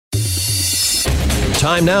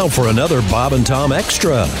Time now for another Bob and Tom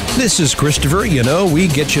Extra. This is Christopher. You know, we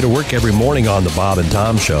get you to work every morning on the Bob and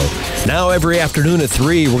Tom Show. Now, every afternoon at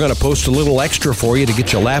 3, we're going to post a little extra for you to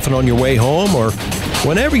get you laughing on your way home or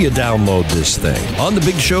whenever you download this thing. On the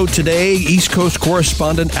big show today, East Coast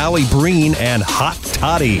correspondent Alli Breen and Hot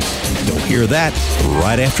Toddy. You'll hear that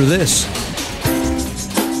right after this.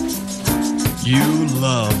 You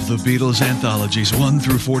love the Beatles anthologies 1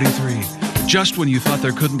 through 43. Just when you thought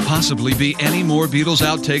there couldn't possibly be any more Beatles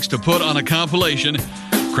outtakes to put on a compilation,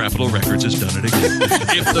 Capitol Records has done it again.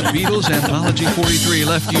 If the Beatles Anthology 43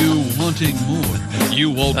 left you wanting more, you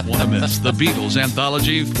won't want to miss the Beatles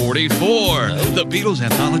Anthology 44. The Beatles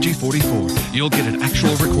Anthology 44. You'll get an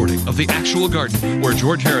actual recording of the actual garden where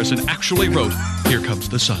George Harrison actually wrote, "Here Comes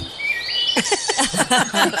the Sun." This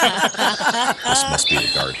must be the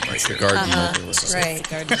garden right here. Garden. Right,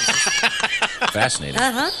 garden. Fascinating.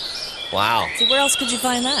 Wow. See, where else could you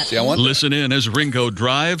find that? See, I wonder. Listen in as Ringo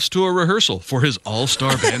drives to a rehearsal for his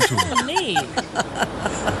all-star band tour. Oh, neat.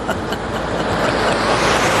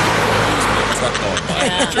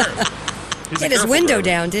 Sure. Hit his window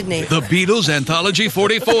down, didn't he? The Beatles Anthology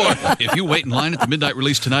 44. If you wait in line at the midnight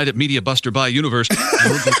release tonight at Media Buster by Universe,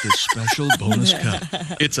 you'll get this special bonus cut.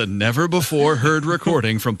 It's a never-before-heard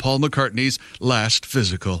recording from Paul McCartney's last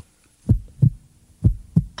physical.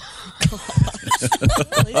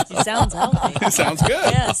 At least he sounds healthy. It sounds good.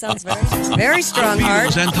 Yeah, it sounds Very strong heart.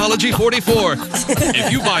 Beatles Anthology 44.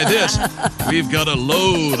 If you buy this, we've got a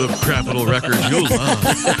load of Capitol Records you'll love.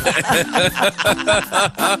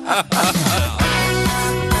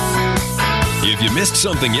 If you missed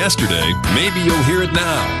something yesterday, maybe you'll hear it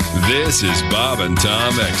now. This is Bob and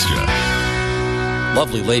Tom Extra.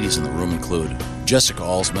 Lovely ladies in the room include Jessica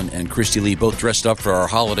Alsman and Christy Lee, both dressed up for our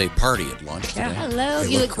holiday party at lunch today. Hello,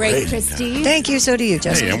 you look great, Christy. Thank you, so do you,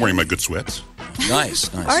 Jessica. Hey, I'm wearing my good sweats.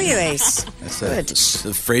 Nice. Are you, Ace? That's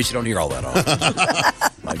a phrase you don't hear all that often.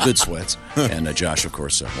 My good sweats. And Josh, of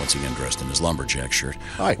course, once again dressed in his lumberjack shirt.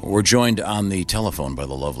 Hi. We're joined on the telephone by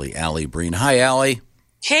the lovely Alli Breen. Hi, Alli.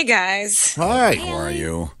 Hey, guys. Hi. How are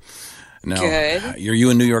you? Now, Good. Are you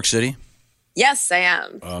in New York City? Yes, I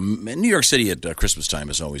am. New York City at Christmas time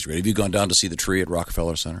is always great. Have you gone down to see the tree at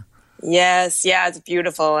Rockefeller Center? Yes, yeah, it's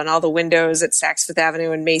beautiful. And all the windows at Saks Fifth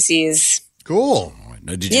Avenue and Macy's. Cool. All right.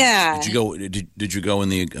 Now, did you go? Did you go in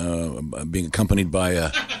the being accompanied by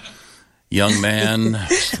a young man?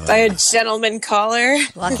 By a gentleman caller.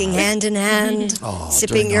 Walking hand in hand,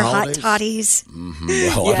 sipping your hot toddies. Mm-hmm.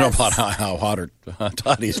 Well, I don't know about how hot her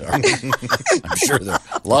toddies are. I'm sure they're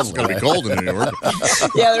lovely. It's going to be cold in New York.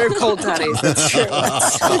 Yeah, they're cold toddies. That's true.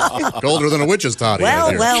 Colder than a witch's toddy.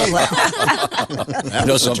 Well. You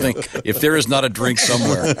know something? If there is not a drink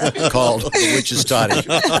somewhere called the witch's toddy,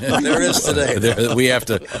 there is today.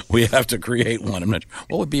 We have to create one. What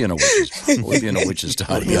would be in a witch's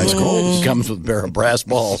toddy? Ice cold. It comes with a pair of brass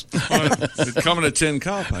balls. It'd come in a tin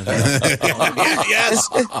cup, I think. Yes.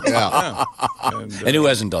 Yeah. And who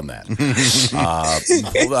hasn't done that?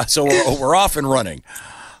 So we're off and running.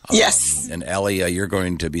 Yes. And Alli, you're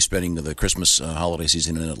going to be spending the Christmas holiday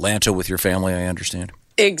season in Atlanta with your family, I understand?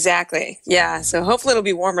 Exactly. Yeah, so hopefully it'll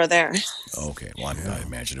be warmer there. Okay, well, I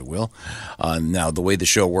imagine it will. Now, the way the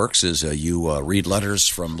show works is you read letters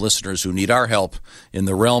from listeners who need our help in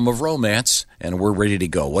the realm of romance, and we're ready to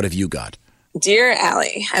go. What have you got? Dear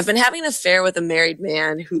Alli, I've been having an affair with a married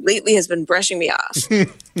man who lately has been brushing me off.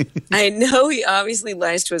 I know he obviously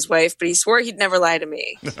lies to his wife, but he swore he'd never lie to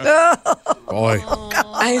me. Boy.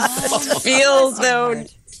 I feel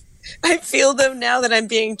though now that I'm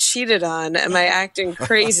being cheated on. Am I acting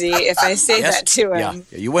crazy if I say that to him?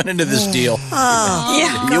 Yeah, you went into this deal.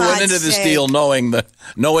 Yeah. You went into this deal knowing the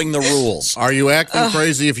rules. Are you acting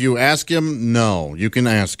crazy if you ask him? No, you can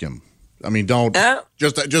ask him. I mean, don't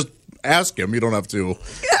just ask him. You don't have to.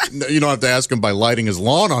 You don't have to ask him by lighting his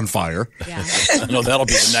lawn on fire. Yeah. No, that'll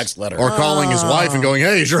be the next letter. Or calling his wife and going,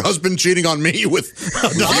 "Hey, is your husband cheating on me with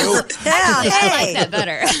you?" I like that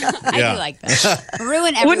better. I do like that.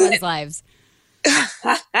 Ruin everyone's lives.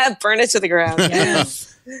 Burn it to the ground. Yeah.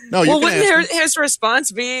 No, you can wouldn't ask him. his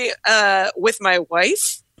response be with my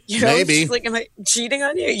wife? You know, Maybe. she's like, am I cheating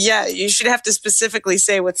on you? Yeah, you should have to specifically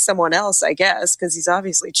say with someone else, I guess, because he's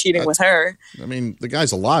obviously cheating with her. I mean, the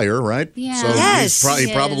guy's a liar, right? Yeah. So Yes.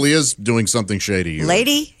 he probably is doing something shady.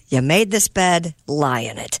 Lady, you made this bed, lie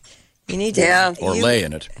in it. You need to. Or lay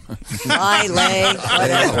in it. Lie, lay,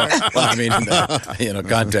 whatever. Well, I mean, in the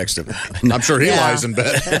context of. I'm sure he lies in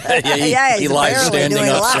bed. He lies standing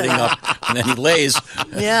up, sitting up, and then he lays.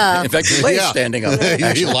 Yeah. In fact, he lays standing up.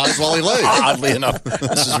 He lies while he lays. Oddly enough,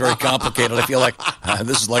 this is very complicated. I feel like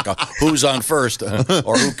this is like a who's on first,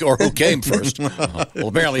 or who came first. Well,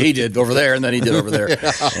 apparently he did over there, and then he did over there.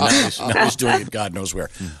 And now he's doing it God knows where.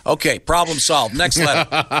 Okay, problem solved. Next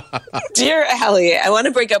letter. Dear Allie, I want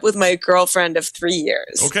to break up with my girlfriend of 3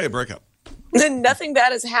 years. Okay, break up. Nothing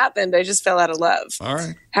bad has happened. I just fell out of love. All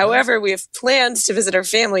right. However, we have plans to visit her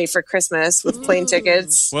family for Christmas with plane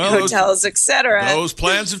tickets, hotels, etc. Those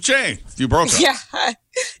plans have changed. You broke up. Yeah.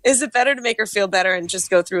 Is it better to make her feel better and just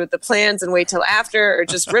go through with the plans and wait till after, or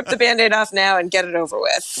just rip the Band-Aid off now and get it over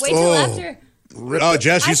with? Wait till after. Oh,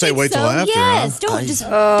 Jess, you say wait till after. Yes,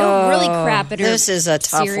 huh? don't really crap at her. This is a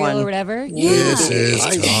tough cereal one. or whatever. This is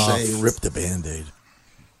I tough. say rip the Band-Aid.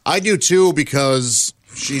 I do too, because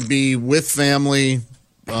she'd be with family.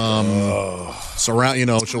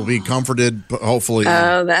 Surround, she'll be comforted, hopefully.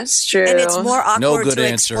 Oh, that's true. And it's more awkward good to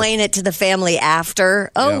answer. explain it to the family after.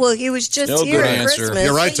 Oh, Yep. well, he was just No here good at answer. Christmas.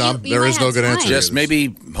 You're right, Tom. You There might is no have good time. answer. Just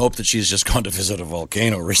maybe hope that she's just gone to visit a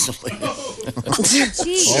volcano recently. Jeez.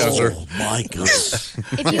 Yes, sir. Oh, my goodness.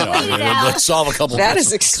 If you wait it out, Let's solve a couple. That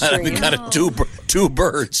is extreme. Kind of two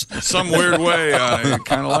birds. Some weird way, I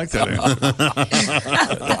kind of like that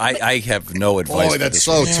answer. I have no advice. Boy, for that's this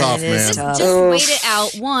so one. tough, it is man. tough. just wait it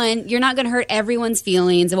out. One, you're not going to hurt everyone's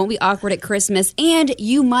feelings. It won't be awkward at Christmas, and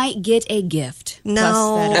you might get a gift.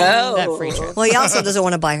 No. Plus that free trip. Well, he also doesn't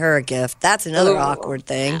want to buy her a gift. That's another awkward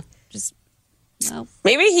thing. Just no.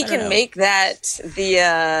 Maybe he can make that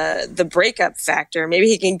the breakup factor. Maybe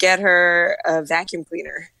he can get her a vacuum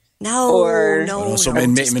cleaner. No, Or- no, So, no.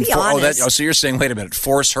 Just be honest. so you're saying, wait a minute,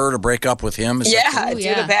 force her to break up with him? Is that-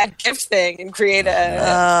 Do the bad gift thing and create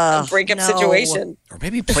a breakup no. situation. or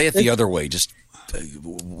maybe play it the other way. Just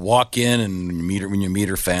walk in and meet her when you meet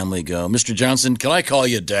her family. Go, Mr. Johnson, can I call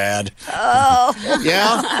you Dad?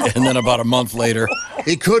 Yeah, And then about a month later,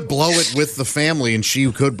 he could blow it with the family, and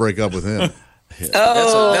she could break up with him.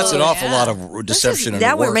 that's an awful lot of deception.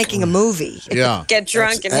 Now and we're work. making a movie. Yeah. Get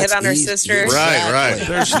drunk and hit on her easy. sister. Right.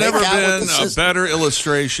 There's Make never out with been the a sister. better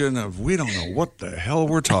illustration of we don't know what the hell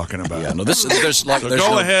we're talking about. Yeah, no, there's like So there's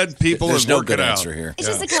go no, ahead, people, There's and no work good it out. answer here. It's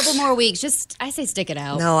just a couple more weeks. I say stick it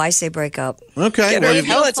out. No, I say break up. Okay. Get Well, her a you-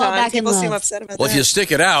 Fall Peloton. back in People seem love. upset about Well, if that. you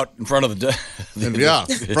stick it out in front of the, yeah,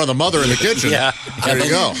 in front of the mother in the kitchen. yeah, There you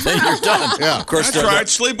go. Then you're done. Yeah. Of course, That's right.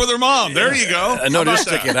 Sleep with her mom. There you go. No, How about just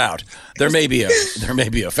stick that? it out. There may be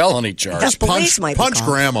a felony charge. The police might be Punch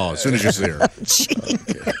calling. grandma as soon as you see her.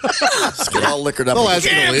 Let's get all liquored up. They'll ask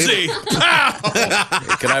you to leave.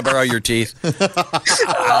 Gansy! Can I borrow your teeth?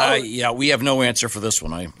 Yeah, we have no answer for this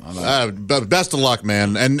one. Best of luck,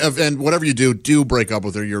 man. And whatever you do break up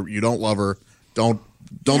with her. You don't love her. Don't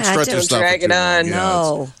Yeah, stretch don't your stuff. drag for too it long. on. Yeah,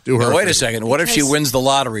 No. it's- do her. Now, wait a favor. second. What if she wins the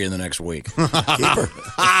lottery in the next week? Keep her.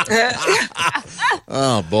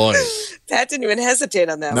 Oh boy. Pat didn't even hesitate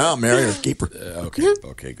on that. No, marry her. Keep her.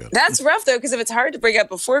 Okay, good. That's rough though, because if it's hard to break up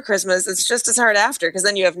before Christmas, it's just as hard after. Because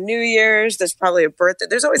then you have New Year's. There's probably a birthday.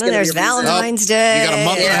 There's always Then going to be there's a reason. Valentine's Day. You got a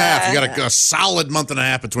month and a half. You Yeah. got a solid month and a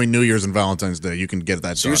half between New Year's and Valentine's Day. You can get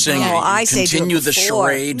that So done. you're saying No, I say do it continue the before.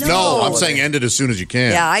 charade? No, I'm saying end it as soon as you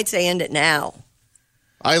can. Yeah, I'd say end it now.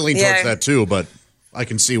 I lean Yeah. towards that too, but I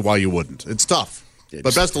can see why you wouldn't. It's tough.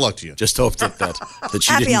 But best of luck to you. Just hope that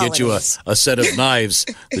she Happy didn't get you holidays. a set of knives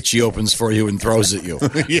that she opens for you and throws at you.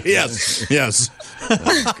 Yes.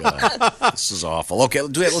 Oh, God. This is awful. Okay,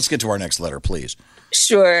 let's get to our next letter, please.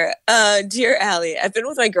 Sure. Dear Allie, I've been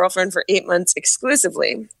with my girlfriend for 8 months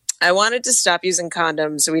exclusively. I wanted to stop using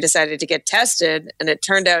condoms, so we decided to get tested, and it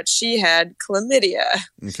turned out she had chlamydia.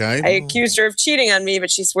 Okay. I accused her of cheating on me, but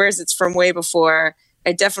she swears it's from way before.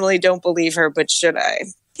 I definitely don't believe her, but should I?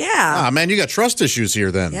 Yeah. Man, you got trust issues here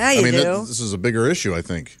then. Yeah, you do. This is a bigger issue, I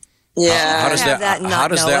think. Yeah. How does have that and how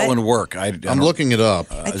not does know that it. one work? I'm looking it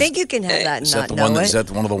up. I think you can have that and Is not that the know one? it. Is that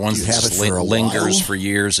one of the ones You that have just it for a lingers while? for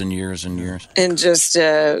years and years and years? And just,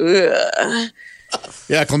 Yeah,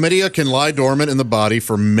 chlamydia can lie dormant in the body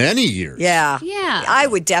for many years. Yeah. Yeah. I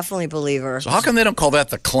would definitely believe her. So how come they don't call that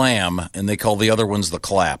the clam and they call the other ones the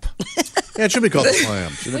clap? Yeah, it should be called the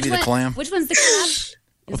clam. Should it be the clam? Which one's the clap?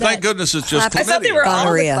 Well, thank goodness it's just I thought they were all the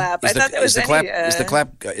Gonorrhea. clap. I thought that was the clap? any, Is the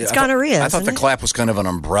clap? It's gonorrhea, I thought the isn't it? clap was kind of an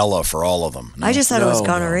umbrella for all of them. No? I just thought it was No,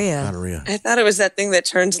 gonorrhea. Gonorrhea. I thought it was that thing that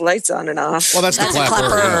turns lights on and off. Well, that's the That's a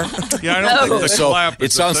clapper. clapper. Yeah. Yeah, I don't think the So clap it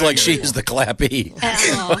is the sounds thing like she's anymore. the clappy.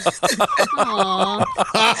 Aw.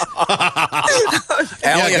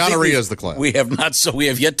 Allie, gonorrhea is the class. We have not. So we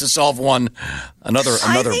have yet to solve another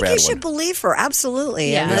I think bad you should believe her,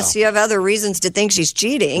 absolutely, Yeah. unless you have other reasons to think she's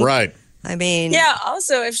cheating. Right. I mean, Yeah.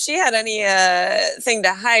 Also, if she had any thing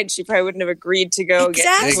to hide, she probably wouldn't have agreed to go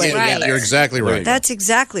Exactly. get Right. You're exactly right. that's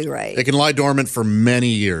exactly right. They can lie dormant for many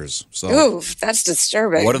years. So Oof, that's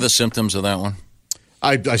disturbing. What are the symptoms of that one?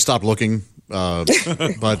 I stopped looking, but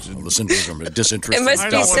The symptoms are disinterest. It must in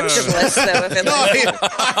be topics. symptomless, though. If it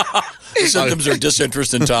The symptoms are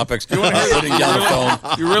disinterest in topics. Putting down the phone.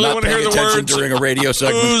 You really not want to hear paying the attention words? during a radio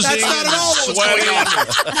segment. Oozing that's not at all what's sweating. going on.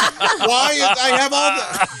 Why? I have all the.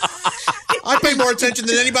 I pay more attention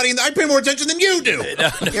than anybody. I pay more attention than you do.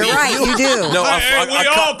 You're right, you do. No, We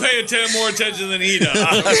all pay more attention than he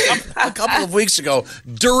does. a couple of weeks ago,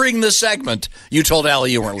 during the segment, you told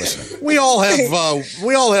Allie you weren't listening. We all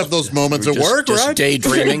have those moments at work, just right?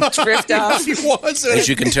 daydreaming. drift off. He was. As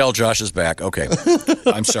you can tell, Josh is back. Okay.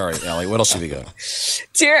 I'm sorry, Allie. What else have you got?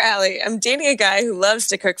 Dear Allie, I'm dating a guy who loves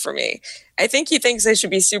to cook for me. I think he thinks I should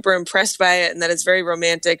be super impressed by it and that it's very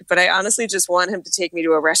romantic, but I honestly just want him to take me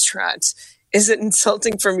to a restaurant. Is it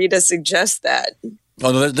insulting for me to suggest that?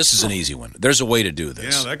 Oh, no, this is an easy one. There's a way to do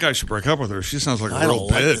this. Yeah, that guy should break up with her. She sounds like a I real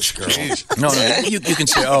don't like bitch. this girl. Jeez. No, you can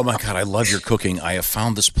say, oh, my God, I love your cooking. I have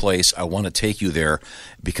found this place. I want to take you there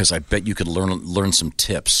because I bet you could learn some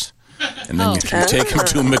tips. And then you can take him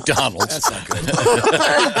to McDonald's. That's not good.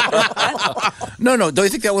 No, don't you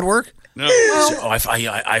think that would work? No. So, I Or you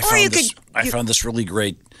found this. could- I found this really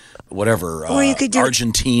great, whatever, Or you could do-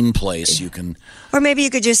 Argentine place. You can. Or maybe you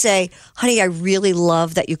could just say, honey, I really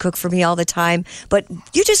love that you cook for me all the time, but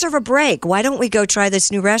you deserve a break. Why don't we go try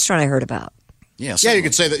this new restaurant I heard about? Yeah, Yeah, you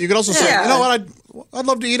could say that. You could also say, Yeah. you know what? I'd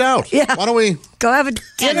love to eat out. Yeah. Why don't we? Go have a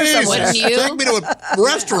dinner Jesus, somewhere. Wouldn't you? take me to a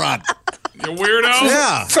restaurant. You weirdo.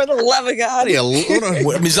 Yeah. For the love of God. Hey, I mean,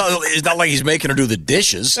 it's not like he's making her do the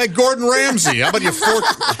dishes. Gordon Ramsay. How about you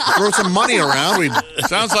throw some money around?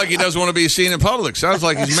 Sounds like he doesn't want to be seen in public. Sounds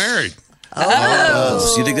like he's married.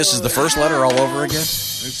 So you think this is the first letter all over again? I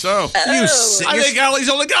think so. Oh. I think Allie's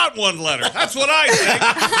only got one letter. That's what I think.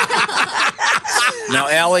 Now,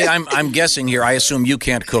 Allie, I'm guessing here. I assume you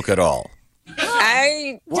can't cook at all.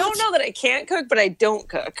 I don't know that I can't cook, but I don't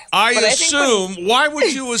cook. I But think when- assume. Why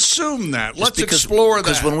would you assume that? Let's Because- explore that.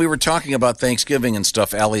 Because when we were talking about Thanksgiving and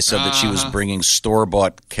stuff, Allie said that she was bringing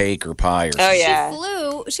store-bought cake or pie or something. Oh, yeah.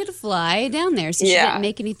 She had to fly down there, so she Yeah. didn't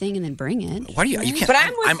make anything and then bring it. Why do you can't? But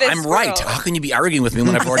I'm with this I'm right. girl. How can you be arguing with me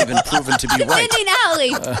when I've already been proven to be right? Defending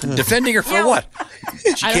Allie. Defending her for what?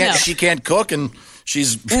 I don't know. She can't cook and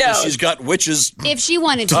she's got witches. If she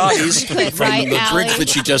wanted to, Toddies she could, from right, the Allie? drink that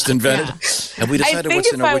she just invented. Have we I decided think what's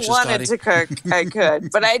if in a I witch's wanted toddy? to cook, I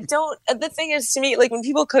could. But I don't. The thing is, to me, like when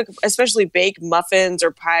people cook, especially bake muffins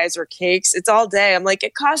or pies or cakes, it's all day. I'm like,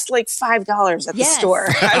 it costs like $5 at the Yes. store.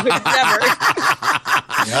 I would never.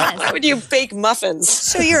 Yes. Why would you bake muffins?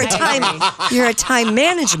 So you're a time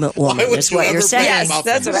management woman, would is you what ever you're bake saying. Yes,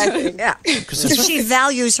 that's what I think. Yeah, she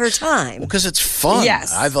values her time. Because it's fun.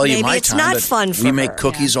 Yes. I value Maybe my it's time. not but fun for we make her.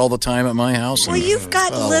 cookies all the time at my house. Well, and- you've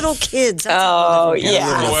got little kids. That's Oh, Live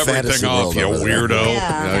yeah. in a Blow fantasy everything off, world you over there. weirdo.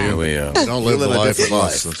 Yeah. we, Don't live the live a life of different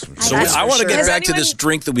us. life. That's for So sure. That's I for want to get sure. back to Does this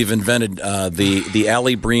drink that we've invented, the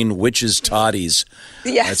Alli Breen Witch's Toddies.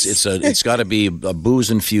 Yes. It's got to be a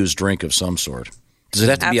booze infused drink of some sort. Does it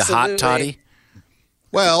have to be a hot Absolutely. toddy?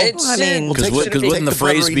 Well, It I mean- should- Because should wouldn't be. the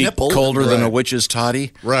phrase buttery be nipple. colder than a Right. witch's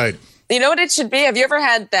toddy? right. You know what it should be? Have you ever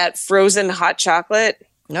had that frozen hot chocolate?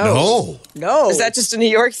 No. Is that just a New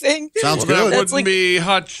York thing? Sounds Well, that good. wouldn't That's like- be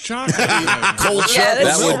hot chocolate. Cold Yeah, chocolate.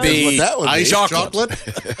 that would is be what that would be. Iced chocolate.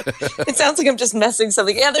 It sounds like I'm just messing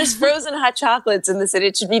something. Yeah, there's frozen hot chocolates in the city.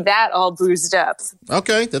 It should be that all boozed up.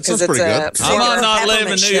 Okay, that sounds 'Cause pretty it's good. a- I might not live in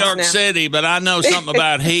Peppermint New chips York now. City, but I know something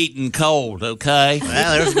about heat and cold, okay?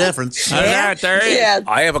 Yeah, there's a difference. There is. Yeah.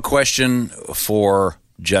 I have a question for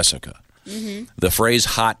Jessica. The phrase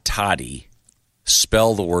hot toddy,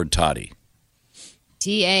 spell the word toddy.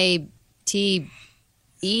 TATE.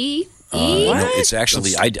 No, it's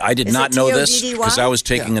actually, I did Is not it know this TODDY? because I was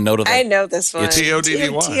taking a note of I it. know this one. It's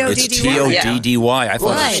T-O-D-D-Y. It's T-O-D-D-Y. I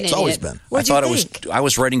thought Right. It's always been. What'd I you thought it was. think? I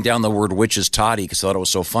was writing down the word witch's toddy because I thought it was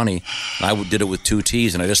so funny. And I did it with 2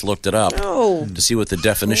 T's, and I just looked it up to see what the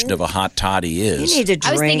definition of a hot toddy You is. need to drink.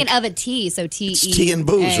 I was thinking of a tea, so T-E. It's tea and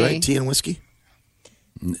booze, right? Tea and whiskey.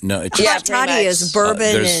 No, it's Yeah, hot pretty toddy much. is bourbon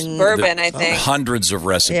there's and Bourbon, I think. hundreds of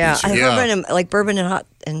recipes. yeah, here. bourbon and hot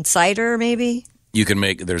and cider maybe. You can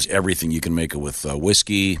make. There's everything. You can make it with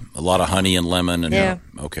whiskey, a lot of honey and lemon, and Yeah.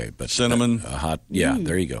 okay, but Cinnamon. hot. Yeah,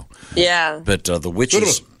 there you go. Yeah. But the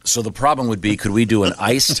witches. So the problem would be, could we do an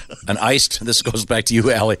iced? This goes back to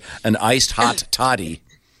you, Allie. An iced hot toddy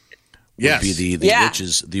Yes. would be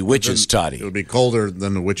the witch's toddy. It would be colder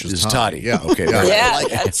than the witch's toddy. Yeah. Okay.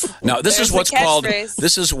 Yeah. Now this is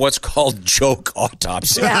what's called joke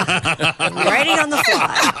autopsy. Writing on the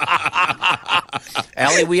fly.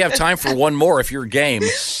 Allie, we have time for one more if you're game.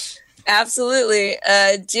 Absolutely.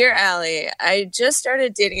 Dear Allie, I just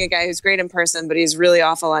started dating a guy who's great in person, but he's really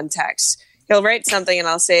awful on text. He'll write something and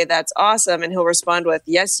I'll say, that's awesome. And he'll respond with,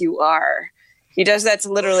 yes, you are. He does that to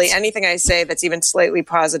literally anything I say that's even slightly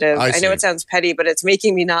positive. I know it sounds petty, but it's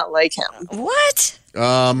making me not like him. What?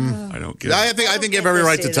 I don't get it. I think you have every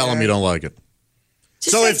right to tell him you don't like it.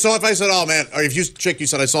 So if I said, oh man, or if you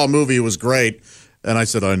said I saw a movie, it was great, and I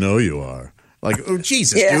said, I know you are. Like, oh,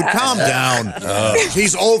 Jesus, dude, calm down.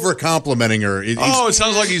 He's over complimenting her. It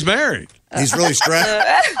sounds like he's married. He's really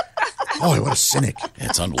stressed. Oh, what a cynic.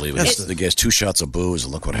 It's unbelievable. He gets 2 shots of booze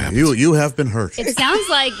and look what happens. You have been hurt. It sounds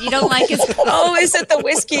like you don't like his... Oh, is it the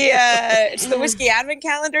whiskey? It's the whiskey advent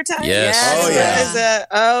calendar time? Yes.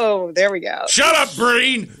 Oh, yeah. There we go. Shut up,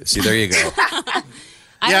 Breen. See, there you go.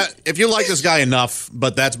 If you like this guy enough,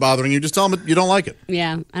 but that's bothering you, just tell him you don't like it.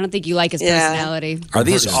 Yeah, I don't think you like his personality. Are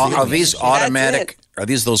these automatic? Are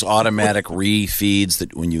these those automatic refeeds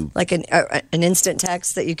that when you like an instant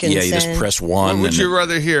text that you can you send? just press 1? What would you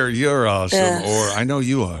rather hear? You're awesome, or I know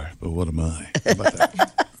you are, but what am I? How about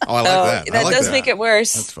that? Oh, I like that. That does make it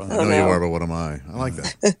worse. That's fine. I know you are, but what am I? I like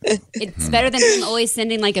that. It's better than him always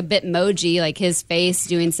sending like a Bitmoji, like his face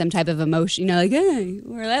doing some type of emotion. You know, like, hey,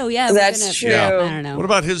 that's true. I don't know. What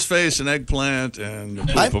about his face, an eggplant, and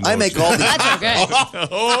a poop I make all these. That's okay.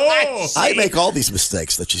 I make all these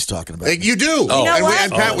mistakes that she's talking about. You do. You know what?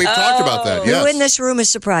 And Pat, we've talked about that. Who Yes. in this room is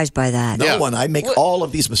surprised by that? No one. I make all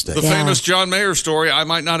of these mistakes. The famous John Mayer story I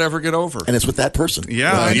might not ever get over. And it's with that person.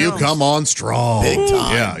 Yeah, Well, I you know. come on strong. Big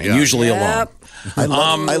time. Yeah. And usually alone? I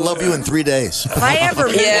love you in 3 days. If I ever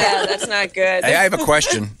that's not good. Hey, I have a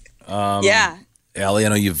question. Yeah. Allie, I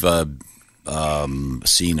know you've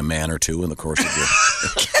seen a man or two in the course of your...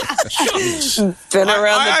 Been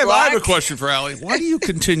around the block. I have a question for Allie. Why do you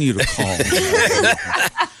continue to call me?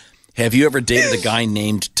 Have you ever dated a guy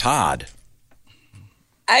named Todd?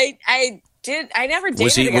 I did. I never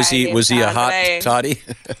dated a guy named Was he a Todd, hot but toddy?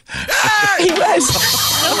 he was.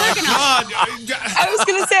 God. I was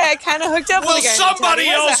going to say, I kind of hooked up with a guy. Somebody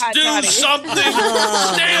named Todd. He was else a hot do toddy. something?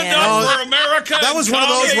 Stand up for America. That was one of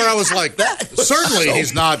those where I was like, certainly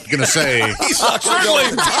he's not going to say.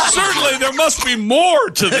 Certainly, there must be more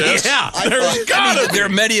to this. Yeah. There's gotta be. There are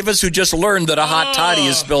many of us who just learned that a hot toddy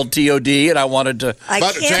is spelled T-O-D, and I wanted to... I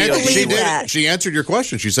can't believe that. She answered your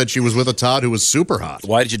question. She said she was with a Todd who was super hot.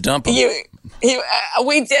 Why did you dump him?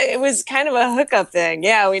 We did. It was kind of a hookup thing.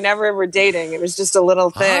 Yeah, we never were dating. It was just a little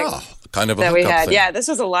thing. Kind of a that we hookup had. thing. Yeah, this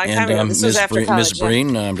was a long time ago. This was after college. Ms.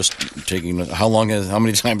 Breen, I'm just taking. How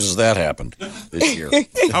many times has that happened this year?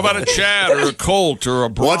 How about a Chad or a Colt or a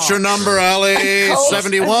Brock? What's your number, Allie?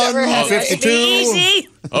 71, 52? Easy.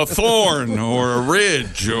 A thorn or a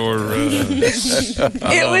ridge or...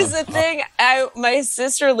 It was the thing. My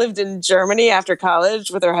sister lived in Germany after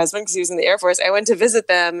college with her husband because he was in the Air Force. I went to visit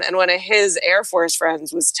them, and one of his Air Force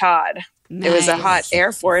friends was Todd. Nice. It was a hot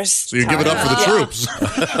Air Force. So you give it up for the troops.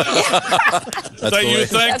 That you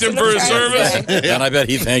thanked him for his service? And I bet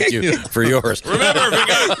he thanked you for yours. Remember, if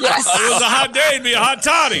it was a hot day, it'd be a hot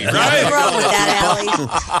toddy, right? Nothing wrong with that, Allie.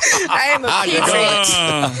 I am a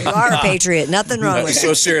patriot. You are a patriot. Nothing wrong with it.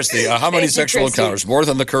 So seriously, how many sexual Christy. encounters? More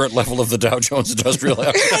than the current level of the Dow Jones Industrial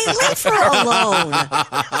Average? Hey, leave her alone.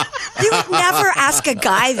 You would never ask a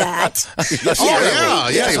guy that.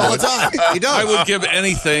 Yeah, all the time. He does. I would give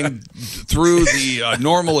anything through the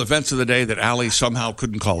normal events of the day that Allie somehow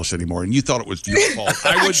couldn't call us anymore, and you thought it was your fault.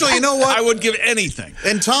 Actually, you know what? I would give anything.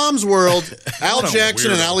 In Tom's world, Al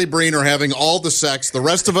Jackson and weirdo. Allie Breen are having all the sex. The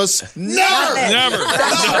rest of us, never. Never.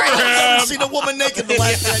 I haven't seen a woman naked the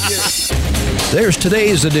last 10 years. There's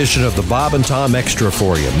today's edition of the Bob and Tom Extra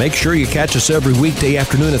for you. Make sure you catch us every weekday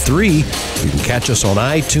afternoon at 3. You can catch us on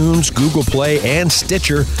iTunes, Google Play, and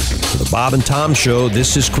Stitcher. For the Bob and Tom Show,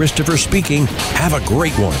 this is Christopher speaking. Have a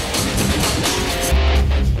great one.